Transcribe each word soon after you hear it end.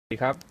สวัส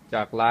ดีครับจ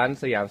ากร้าน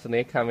สยามสเน็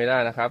คคาเมร่า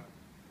นะครับ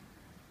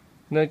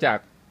เนื่องจาก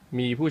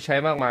มีผู้ใช้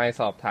มากมาย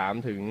สอบถาม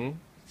ถึง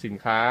สิน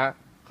ค้า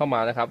เข้ามา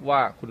นะครับว่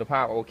าคุณภ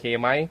าพโอเค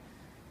ไหม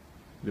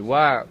หรือว่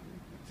า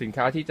สิน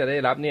ค้าที่จะได้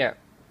รับเนี่ย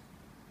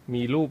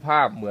มีรูปภ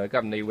าพเหมือนกั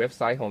บในเว็บไ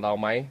ซต์ของเรา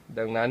ไหม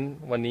ดังนั้น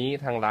วันนี้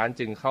ทางร้าน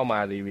จึงเข้ามา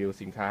รีวิว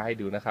สินค้าให้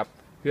ดูนะครับ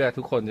เพื่อ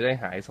ทุกคนจะได้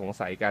หายสง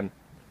สัยกัน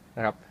น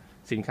ะครับ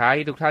สินค้า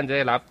ที่ทุกท่านจะไ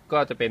ด้รับก็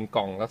จะเป็นก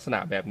ล่องลักษณะ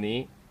แบบนี้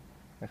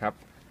นะครับ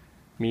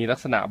มีลั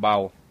กษณะเบา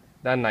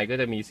ด้านในก็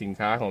จะมีสิน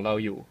ค้าของเรา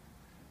อยู่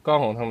กล้อง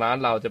ของทางร้าน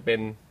เราจะเป็น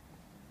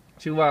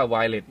ชื่อว่า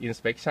Wireless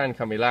Inspection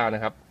Camera น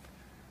ะครับ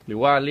หรือ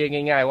ว่าเรียก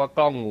ง่ายๆว่าก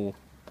ล้องงู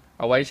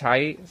เอาไว้ใช้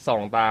ส่อ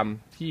งตาม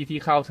ที่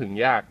เข้าถึง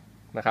ยาก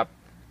นะครับ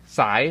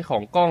สายขอ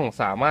งกล้อง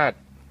สามารถ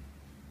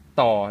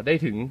ต่อได้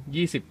ถึง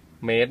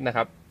20 เมตรนะค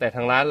รับแต่ท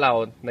างร้านเรา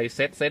ในเ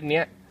ซตเ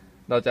นี้ย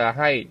เราจะ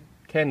ให้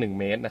แค่1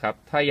 เมตรนะครับ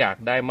ถ้าอยาก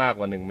ได้มาก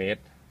กว่า1 เมต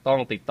รต้อง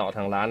ติดต่อท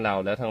างร้านเรา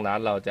แล้วทางร้าน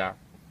เราจะ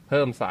เ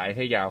พิ่มสายใ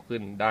ห้ยาวขึ้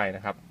นได้น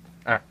ะครับ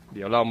เ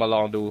ดี๋ยวเรามาล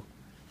องดู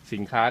สิ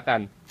นค้ากัน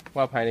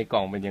ว่าภายในกล่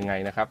องเป็นยังไง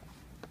นะครับ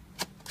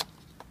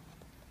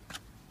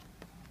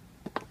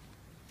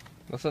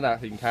ลักษณะ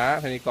สินค้า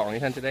ภายในกล่อง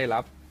ที่ท่านจะได้รั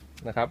บ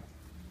นะครับ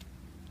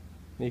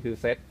นี่คือ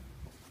เซต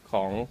ข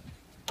อง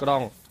กล้อ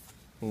ง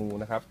งู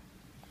นะครับ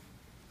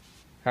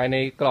ภายใน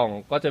กล่อง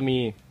ก็จะมี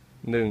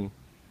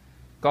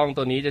1กล้อง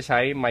ตัวนี้จะใช้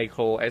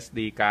Micro SD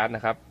card น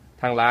ะครับ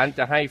ทางร้านจ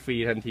ะให้ฟรี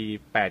ทันที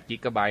8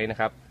 GB นะ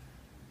ครับ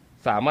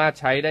สามารถ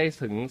ใช้ได้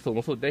ถึงสูง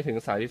สุดได้ถึง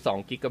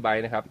32 GB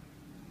นะครับ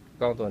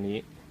กล้องตัวนี้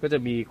ก็จะ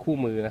มีคู่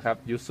มือนะครับ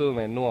User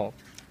Manual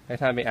ให้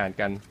ท่านไปอ่าน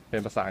กันเป็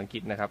นภาษาอังกฤ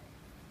ษนะครับ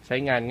ใช้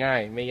งานง่า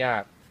ยไม่ยา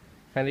ก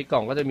ภายในกล่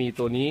องก็จะมี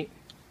ตัวนี้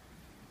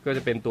ก็จ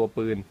ะเป็นตัว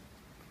ปืน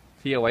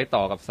ที่เอาไว้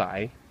ต่อกับสาย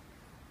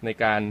ใน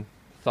การ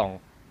ส่อง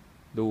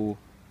ดู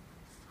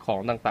ของ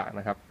ต่างๆ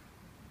นะครับ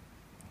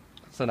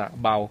ลักษณะ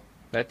เบา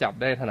และจับ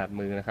ได้ถนัด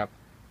มือนะครับ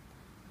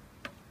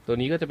ตัว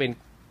นี้ก็จะเป็น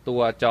ตั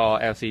วจอ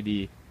LCD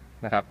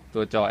นะครับตั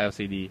วจอ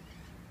LCD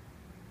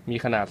มี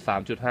ขนาด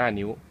 3.5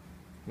 นิ้ว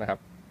นะครับ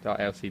จอ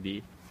LCD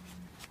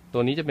ตั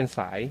วนี้จะเป็นส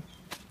าย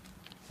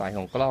ข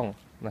องกล้อง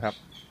นะครับ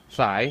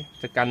สาย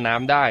จะกันน้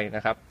ำได้น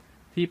ะครับ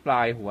ที่ปล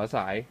ายหัวส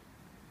าย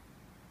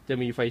จะ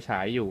มีไฟฉ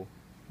ายอยู่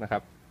นะครั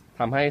บท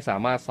ำให้สา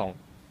มารถส่อง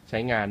ใช้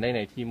งานได้ใน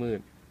ที่มืด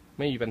ไ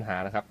ม่มีปัญหา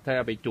นะครับถ้าเ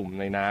อาไปจุ่ม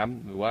ในน้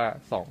ำหรือว่า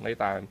ส่องได้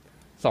ตาม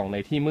ส่องใน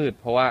ที่มืด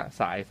เพราะว่า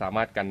สายสาม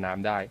ารถกันน้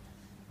ำได้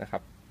นะครั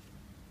บ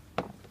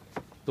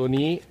ตัว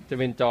นี้จะ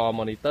เป็นจอ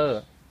มอนิเตอร์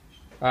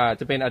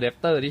จะเป็นอะแดป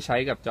เตอร์ที่ใช้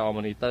กับจอม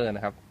อนิเตอร์น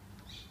ะครับ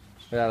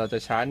เวลาเราจะ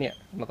ชาร์จเนี่ย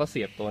เราก็เ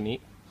สียบตัวนี้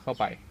เข้า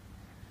ไป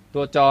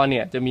ตัวจอเนี่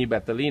ยจะมีแบ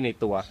ตเตอรี่ใน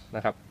ตัวน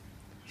ะครับ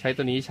ใช้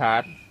ตัวนี้ชาร์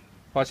จ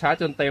พอชาร์จ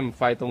จนเต็มไ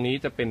ฟตรงนี้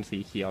จะเป็นสี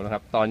เขียวนะครั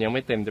บตอนยังไ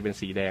ม่เต็มจะเป็น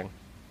สีแดง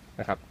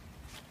นะครับ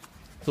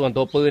ส่วน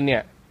ตัวปืนเนี่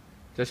ย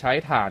จะใช้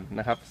ถ่าน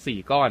นะครับ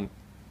4 ก้อน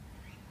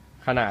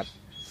ขนาด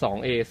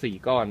 2A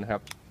 4 ก้อนนะค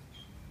รับ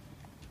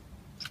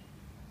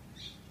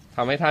ท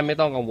ำให้ท่านไม่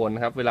ต้องกังวลน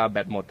ะครับเวลาแบ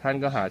ตหมดท่าน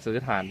ก็หาซื้อ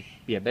ถ่าน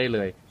เปลี่ยนได้เล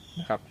ย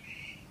นะครับ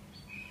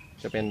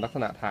จะเป็นลักษ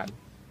ณะถ่าน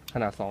ข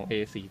นาด 2A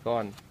 4 ก้อ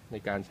นใน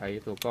การใช้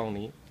ตัวกล้อง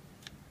นี้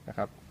นะค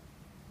รับ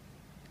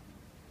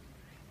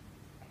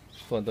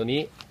ส่วนตัว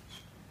นี้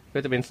ก็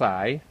จะเป็นสา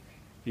ย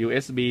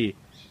USB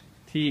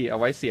ที่เอา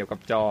ไว้เสียบกับ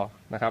จอ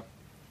นะครับ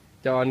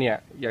จอเนี่ย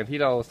อย่างที่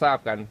เราทราบ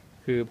กัน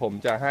คือผม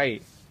จะให้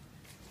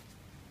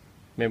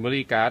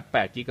Memory Card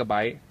 8 GB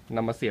น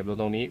ำมาเสียบลง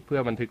ตรงนี้เพื่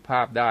อบันทึกภ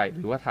าพได้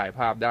หรือว่าถ่ายภ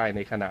าพได้ใน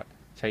ขนาด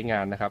ใช้งา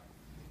นนะครับ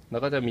แล้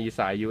วก็จะมี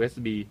สาย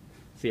USB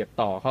เสียบ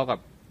ต่อเข้ากับ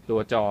ตั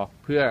วจอ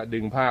เพื่อดึ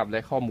งภาพและ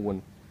ข้อมูล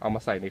เอามา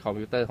ใส่ในคอม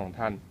พิวเตอร์ของ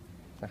ท่าน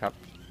นะครับ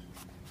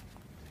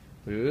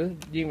หรือ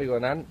ยิ่งไปกว่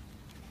านั้น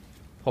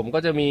ผมก็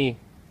จะมี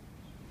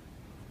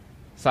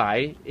สาย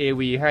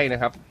AV ให้น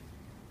ะครับ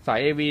สาย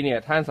AV เนี่ย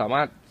ท่านสาม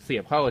ารถเสี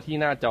ยบเข้าที่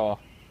หน้าจอ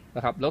น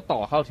ะครับแล้วต่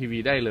อเข้าทีวี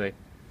ได้เลย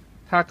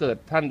ถ้าเกิด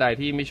ท่านใด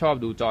ที่ไม่ชอบ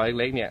ดูจอ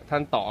เล็กๆเนี่ยท่า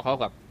นต่อเข้า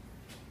กับ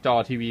จอ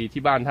ทีวี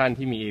ที่บ้านท่าน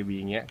ที่มี AV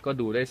เงี้ยก็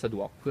ดูได้สะด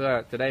วกเพื่อ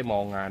จะได้มอ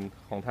งงาน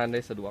ของท่านไ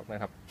ด้สะดวกน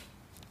ะครับ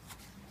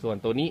ส่วน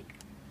ตัวนี้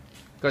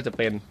ก็จะเ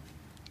ป็น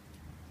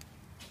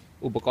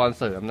อุปกรณ์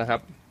เสริมนะครั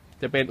บ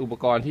จะเป็นอุป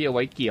กรณ์ที่เอาไ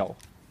ว้เกี่ยว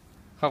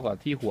เข้ากับ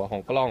ที่หัวขอ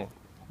งกล้อง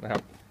นะครั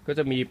บก็จ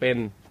ะมีเป็น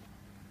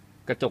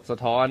กระจกสะ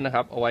ท้อนนะค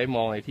รับเอาไว้ม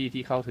องใน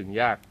ที่เข้าถึง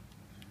ยาก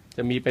จ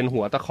ะมีเป็น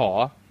หัวตะขอ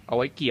เอาไ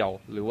ว้เกี่ยว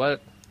หรือว่า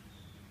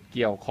เ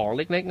กี่ยวของเ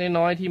ล็กๆ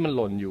น้อยๆที่มันห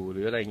ล่นอยู่ห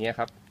รืออะไรเงี้ย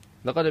ครับ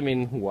แล้วก็จะมี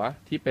หัว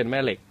ที่เป็นแม่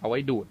เหล็กเอาไว้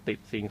ดูดติด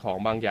สิ่งของ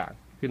บางอย่าง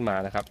ขึ้นมา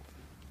นะครับ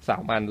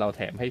3 อันเราแ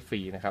ถมให้ฟ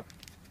รีนะครับ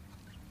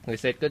ใน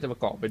เซตก็จะปร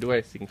ะกอบไปด้วย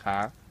สินค้า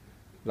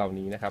เหล่า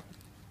นี้นะครับ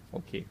โอ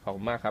เคขอบ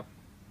คุณมากครับ